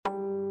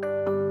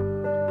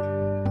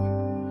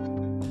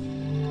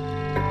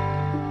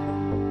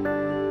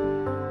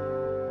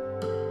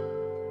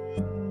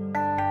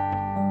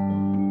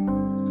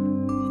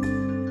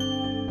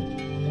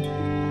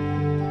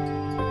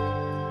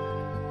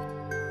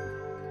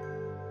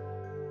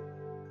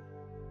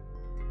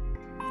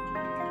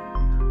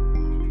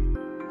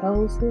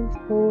pulses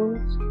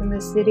course from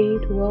the city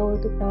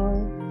toward the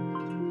forest.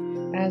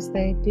 As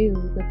they do,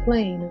 the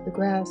plain of the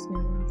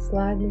grasslands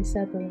slightly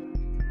separates,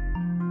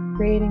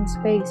 creating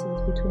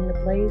spaces between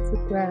the blades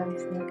of grass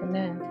like a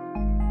net.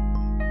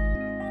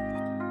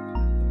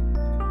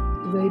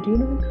 They do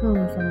not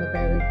come from the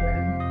buried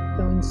ground,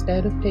 though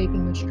instead of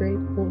taking a straight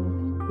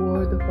course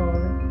toward the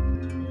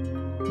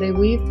forest, they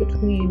weave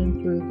between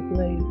and through the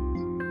blades,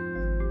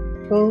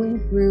 pulling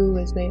through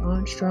as they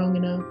aren't strong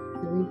enough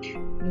to reach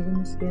even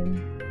the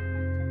skin.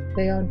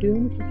 They are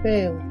doomed to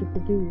fail to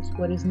produce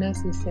what is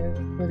necessary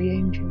for the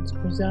ancients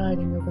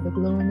presiding over the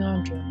glowing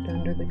object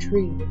under the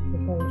tree of the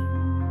hope.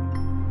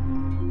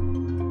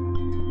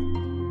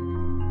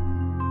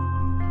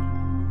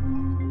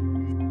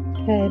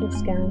 Head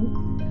askance,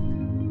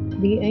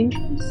 the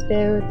ancients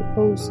stare at the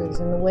pulses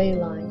and the way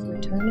lines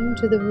returning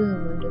to the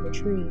room under the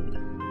tree,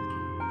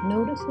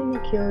 noticing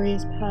a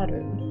curious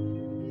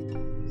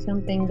pattern,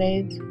 something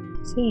they've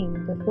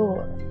seen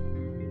before.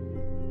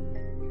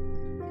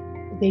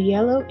 The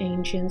yellow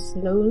ancient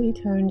slowly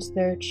turns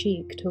their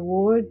cheek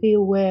toward the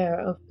aware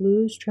of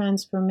Blue's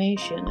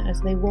transformation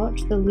as they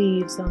watch the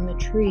leaves on the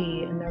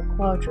tree in their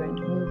quadrant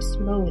move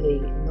slowly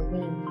in the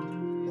wind.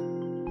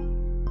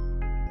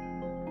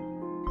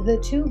 The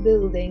two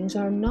buildings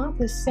are not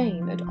the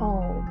same at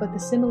all, but the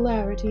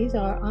similarities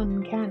are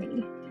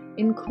uncanny,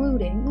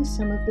 including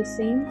some of the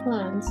same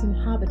plants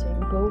inhabiting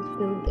both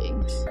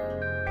buildings.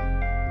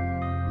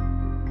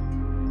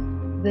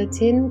 The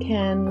tin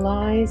can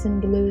lies in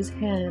Blue's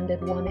hand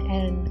at one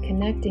end,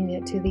 connecting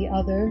it to the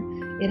other.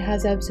 It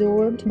has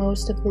absorbed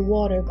most of the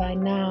water by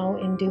now.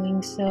 In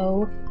doing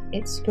so,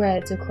 it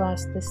spreads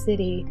across the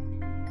city,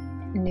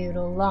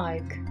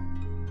 noodle-like.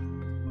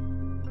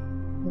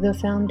 The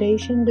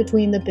foundation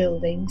between the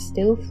buildings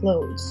still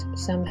floats.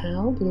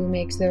 Somehow, Blue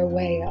makes their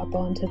way up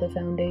onto the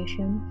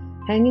foundation.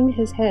 Hanging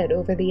his head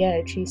over the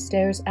edge, he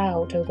stares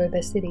out over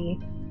the city,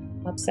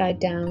 upside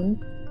down.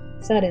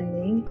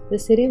 Suddenly, the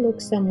city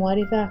looks somewhat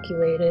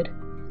evacuated,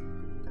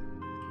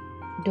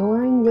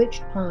 during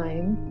which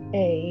time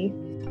a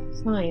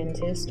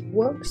scientist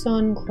works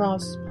on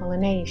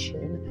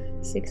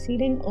cross-pollination,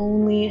 succeeding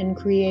only in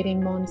creating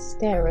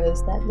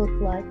monsteras that look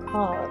like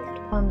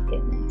carved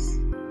pumpkins.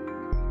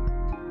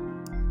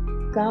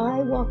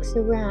 Guy walks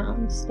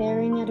around,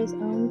 staring at his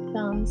own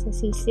thumbs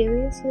as he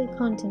seriously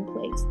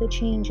contemplates the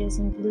changes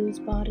in Blue's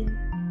body.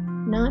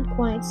 Not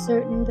quite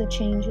certain the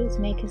changes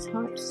make his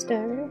heart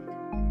stir.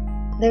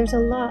 There's a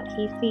lot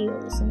he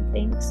feels and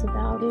thinks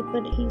about it,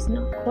 but he's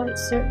not quite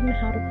certain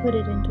how to put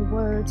it into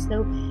words,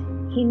 though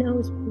he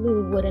knows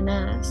Blue wouldn't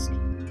ask.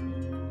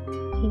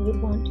 He would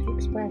want to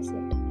express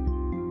it.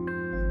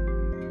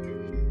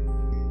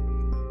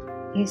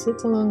 He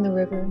sits along the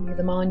river near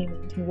the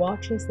monument and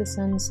watches the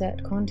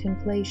sunset,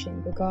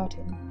 contemplation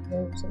begotten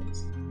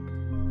roses.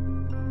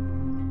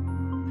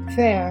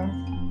 Fair,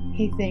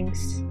 he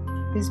thinks,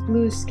 is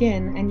Blue's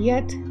skin, and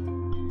yet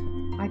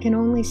I can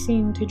only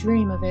seem to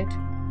dream of it.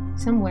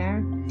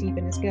 Somewhere, deep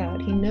in his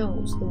gut, he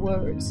knows the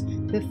words,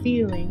 the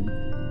feeling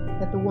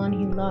that the one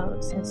he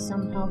loves has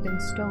somehow been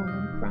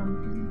stolen from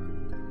him.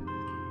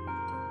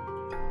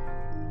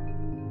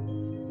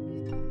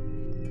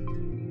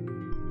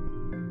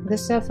 The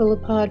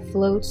cephalopod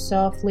floats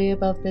softly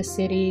above the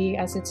city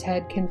as its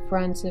head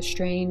confronts a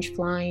strange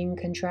flying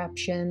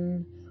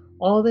contraption.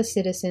 All the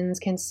citizens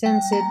can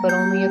sense it, but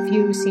only a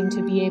few seem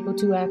to be able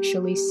to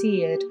actually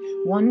see it.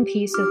 One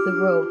piece of the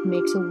rope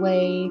makes a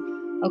way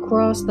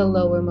across the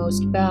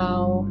lowermost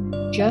bough,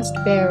 just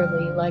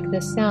barely, like the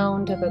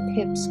sound of a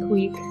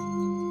pipsqueak.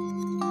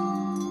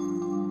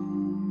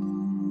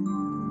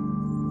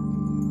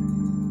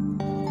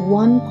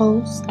 One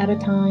pulse at a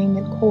time,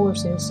 it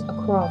courses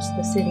across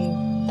the city,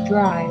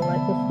 dry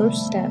like the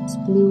first steps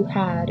Blue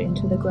had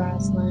into the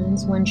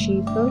grasslands when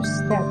she first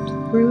stepped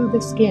through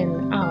the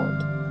skin out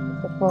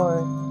of the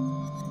forest.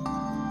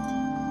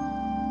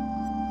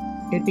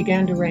 It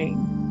began to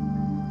rain.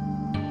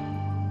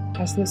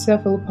 As the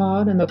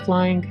cephalopod and the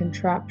flying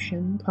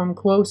contraption come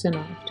close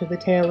enough to the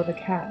tail of a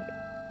cat,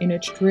 in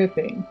its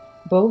dripping,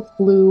 both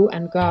Blue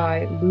and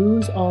Guy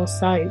lose all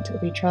sight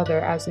of each other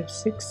as if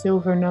 6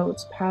 silver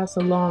notes pass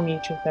along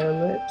each of their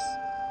lips.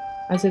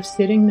 As if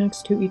sitting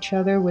next to each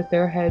other with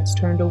their heads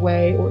turned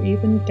away or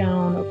even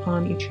down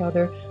upon each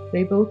other,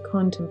 they both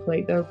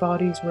contemplate their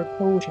bodies'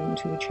 repulsion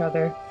to each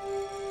other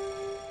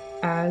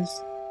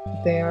as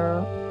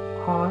their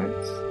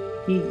hearts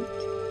beat.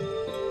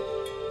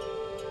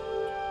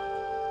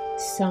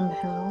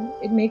 Somehow,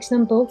 it makes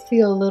them both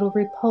feel a little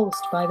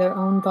repulsed by their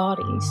own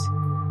bodies,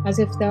 as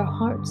if their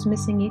hearts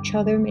missing each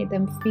other made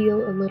them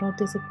feel a little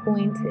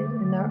disappointed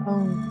in their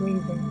own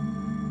breathing.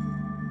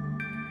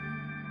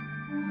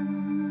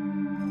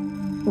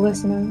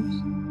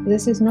 Listeners,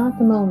 this is not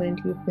the moment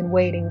you've been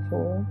waiting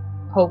for,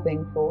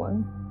 hoping for.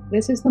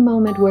 This is the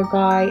moment where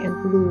Guy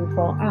and Blue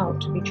fall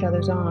out of each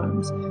other's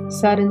arms.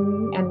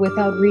 Suddenly, and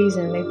without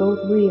reason, they both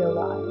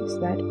realize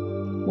that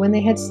when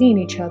they had seen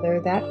each other,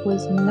 that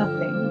was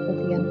nothing but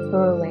the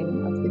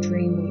unfurling of the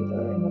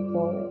Dreamweaver in the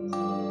forest.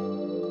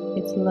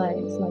 its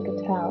legs like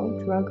a towel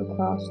drug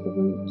across the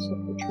roots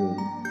of the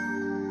tree.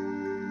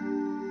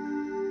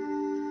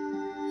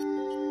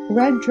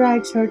 Red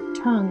drags her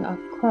tongue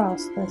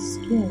across the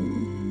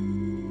skin.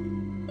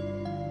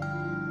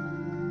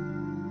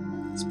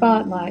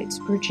 Spotlights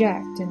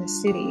project in a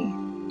city,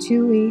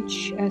 two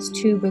each as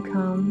two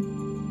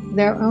become,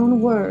 their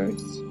own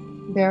words,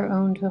 their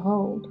own to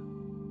hold.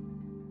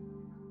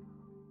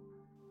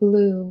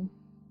 Blue,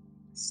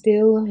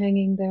 still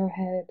hanging their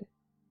head,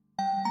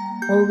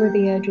 over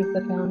the edge of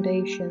the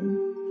foundation,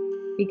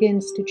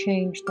 begins to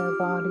change their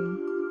body.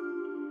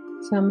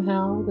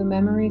 Somehow, the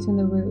memories and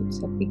the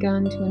roots have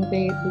begun to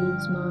invade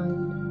Blue's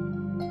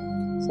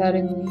mind.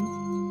 Suddenly,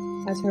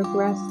 as her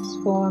breasts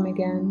form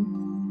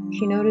again,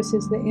 she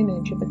notices the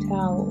image of a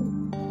towel.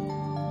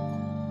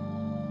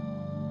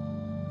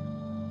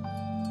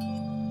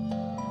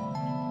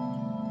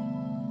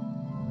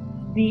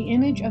 The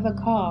image of a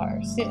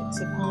car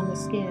sits upon the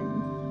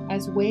skin,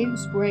 as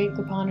waves break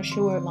upon a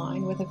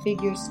shoreline with a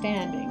figure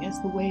standing as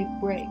the wave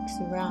breaks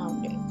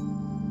around it.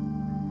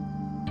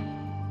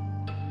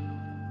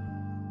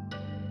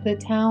 The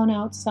town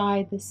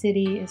outside the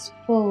city is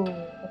full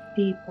of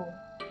people,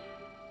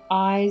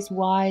 eyes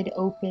wide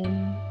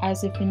open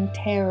as if in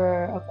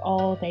terror of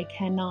all they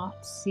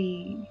cannot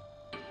see.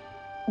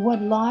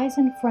 What lies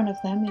in front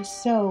of them is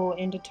so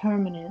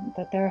indeterminate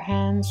that their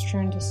hands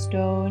turn to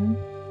stone.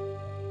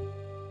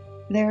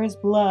 There is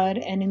blood,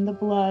 and in the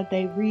blood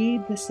they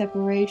read the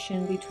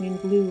separation between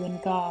Blue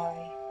and Guy.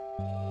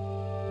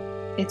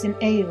 It's an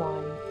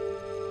A-line,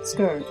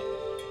 skirt,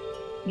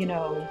 you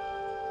know.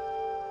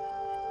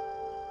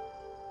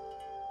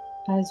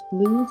 As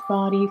Blue's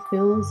body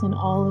fills in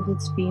all of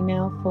its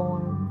female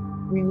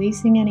form,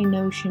 releasing any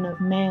notion of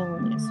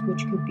maleness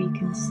which could be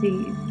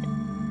conceived,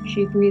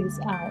 she breathes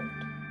out.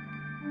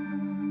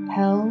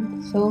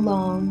 Held so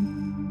long,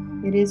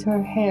 it is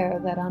her hair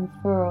that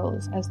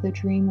unfurls as the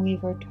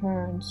Dreamweaver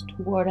turns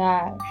toward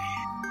Ash.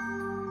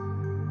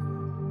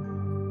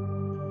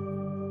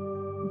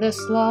 The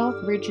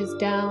sloth reaches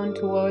down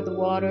toward the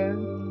water,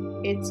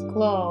 its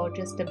claw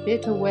just a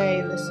bit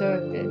away the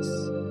surface.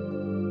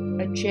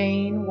 A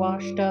chain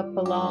washed up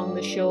along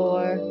the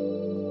shore.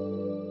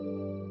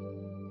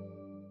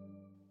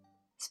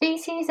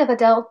 Species of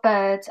adult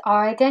birds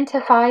are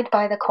identified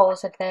by the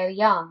calls of their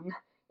young.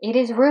 It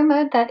is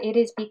rumored that it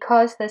is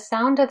because the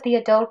sound of the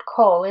adult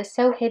call is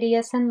so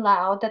hideous and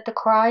loud that the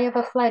cry of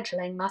a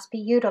fledgling must be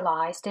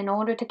utilized in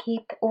order to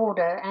keep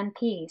order and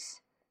peace.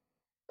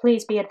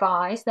 Please be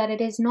advised that it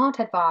is not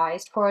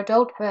advised for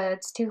adult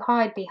birds to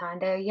hide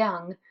behind their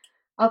young.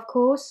 Of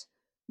course,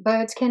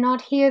 birds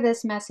cannot hear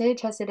this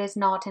message as it is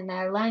not in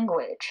their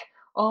language.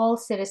 All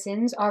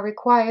citizens are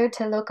required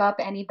to look up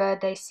any bird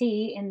they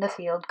see in the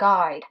field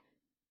guide.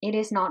 It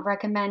is not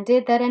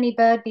recommended that any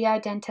bird be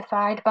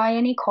identified by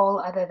any call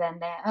other than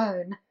their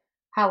own.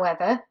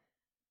 However,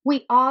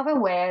 we are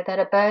aware that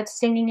a bird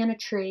singing in a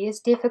tree is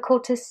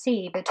difficult to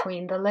see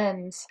between the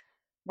limbs.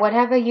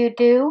 Whatever you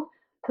do,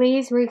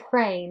 please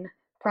refrain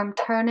from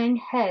turning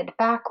head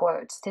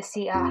backwards to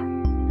see a...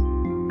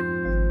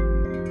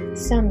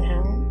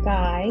 Somehow,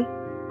 Guy,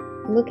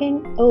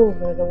 looking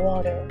over the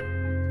water,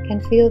 can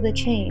feel the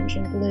change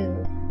in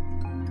Blue.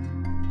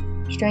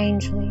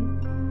 Strangely,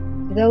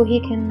 though he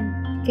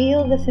can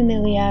feel the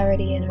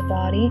familiarity in her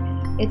body,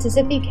 it's as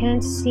if he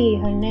can't see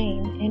her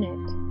name in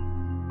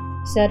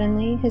it.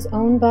 Suddenly, his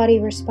own body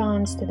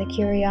responds to the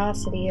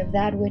curiosity of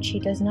that which he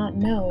does not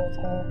know of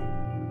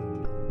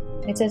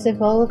her. It's as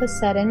if all of a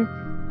sudden,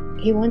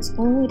 he wants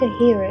only to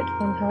hear it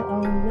from her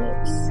own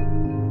lips.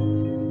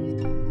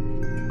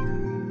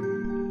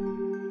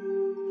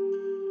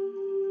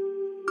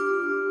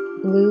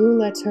 Blue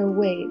lets her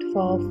weight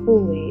fall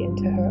fully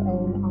into her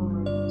own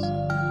arms,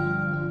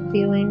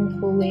 feeling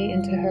fully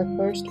into her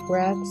first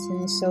breaths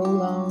in so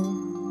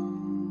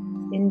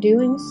long. In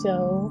doing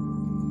so,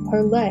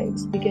 her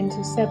legs begin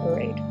to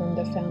separate from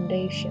the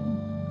foundation.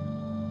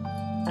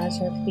 As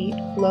her feet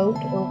float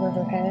over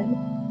her head,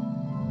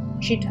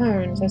 she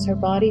turns as her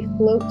body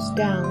floats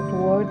down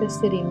toward the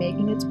city,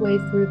 making its way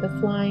through the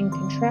flying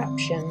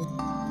contraption.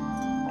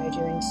 By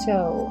doing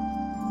so,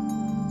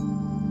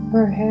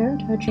 her hair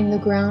touching the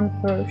ground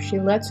first, she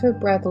lets her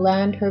breath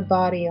land her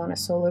body on a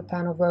solar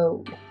panel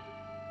road.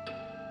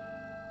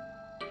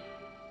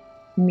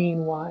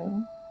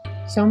 Meanwhile,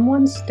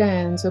 someone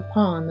stands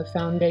upon the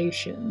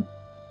foundation,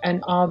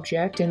 an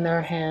object in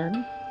their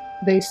hand.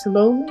 They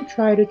slowly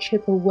try to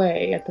chip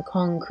away at the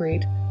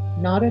concrete.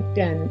 Not a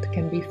dent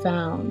can be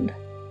found.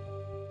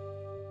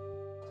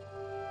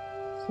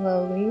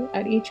 Slowly,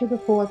 at each of the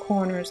four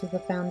corners of the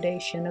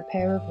foundation, a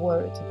pair of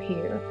words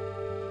appear.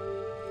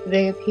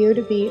 They appear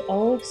to be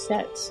all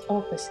sets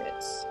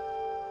opposites.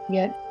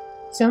 Yet,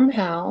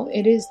 somehow,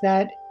 it is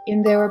that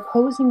in their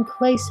opposing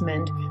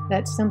placement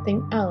that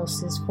something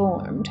else is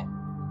formed.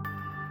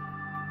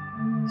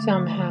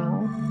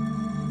 Somehow,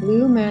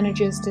 Blue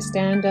manages to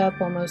stand up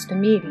almost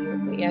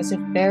immediately, as if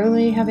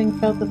barely having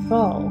felt the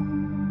fall.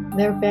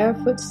 Their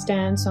barefoot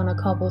stance on a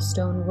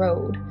cobblestone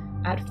road,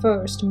 at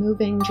first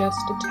moving just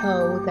a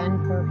toe, then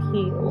her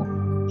heel.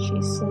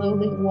 She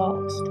slowly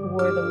walks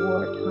toward the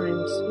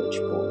wartime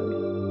switchboard.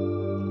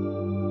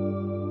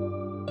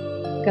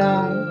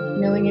 Guy,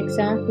 knowing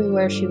exactly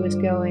where she was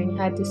going,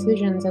 had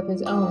decisions of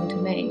his own to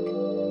make.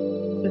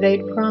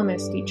 They'd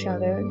promised each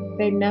other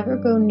they'd never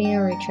go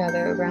near each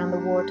other around the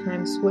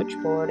wartime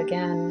switchboard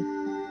again.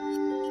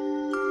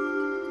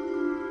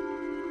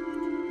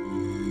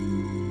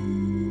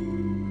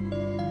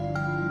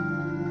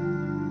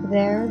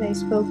 There, they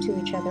spoke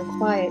to each other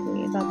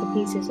quietly about the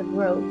pieces of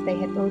rope they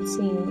had both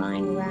seen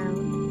lying around.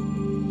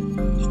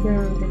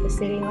 Strewn through the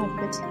city like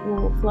bits of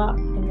wool flocked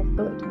from the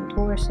foot and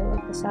torso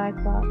of the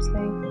Cyclops,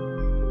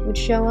 they would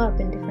show up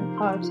in different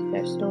parts of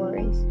their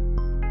stories.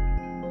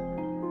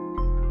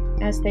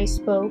 As they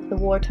spoke, the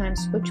wartime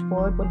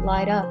switchboard would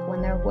light up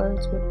when their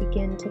words would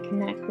begin to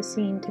connect the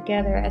scene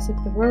together, as if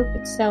the rope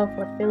itself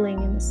were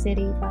filling in the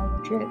city by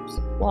the drips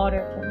of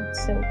water from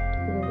its soaked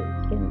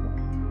through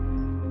timber.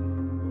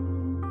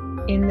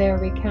 In their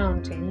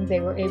recounting,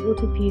 they were able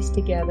to piece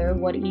together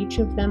what each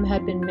of them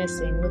had been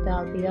missing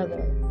without the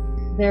other.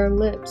 Their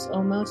lips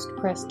almost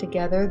pressed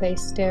together, they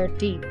stared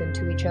deep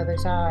into each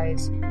other's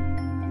eyes.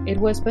 It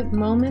was but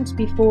moments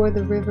before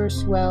the river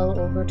swell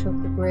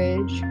overtook the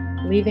bridge,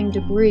 leaving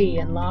debris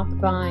and locked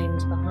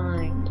vines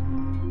behind.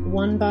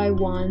 One by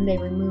one, they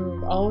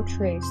remove all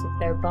trace of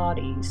their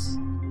bodies.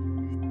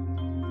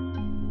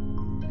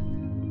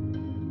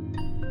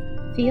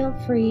 Feel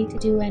free to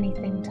do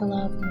anything to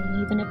love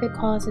me, even if it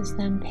causes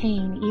them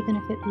pain, even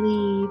if it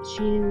leaves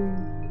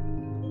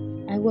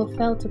you. I will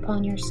felt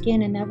upon your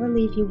skin and never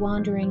leave you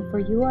wandering, for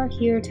you are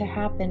here to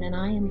happen, and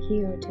I am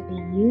here to be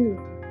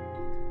you.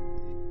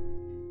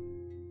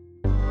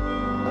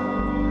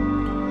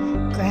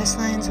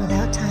 Grasslines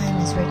Without Time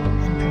is written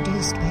and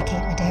produced by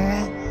Kate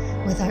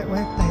Madera, with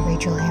artwork by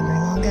Rachel Amber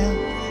Longo,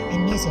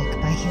 and music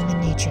by Human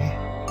Nature.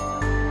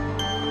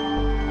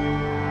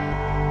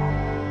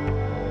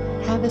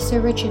 Have a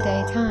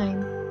Serichidae time.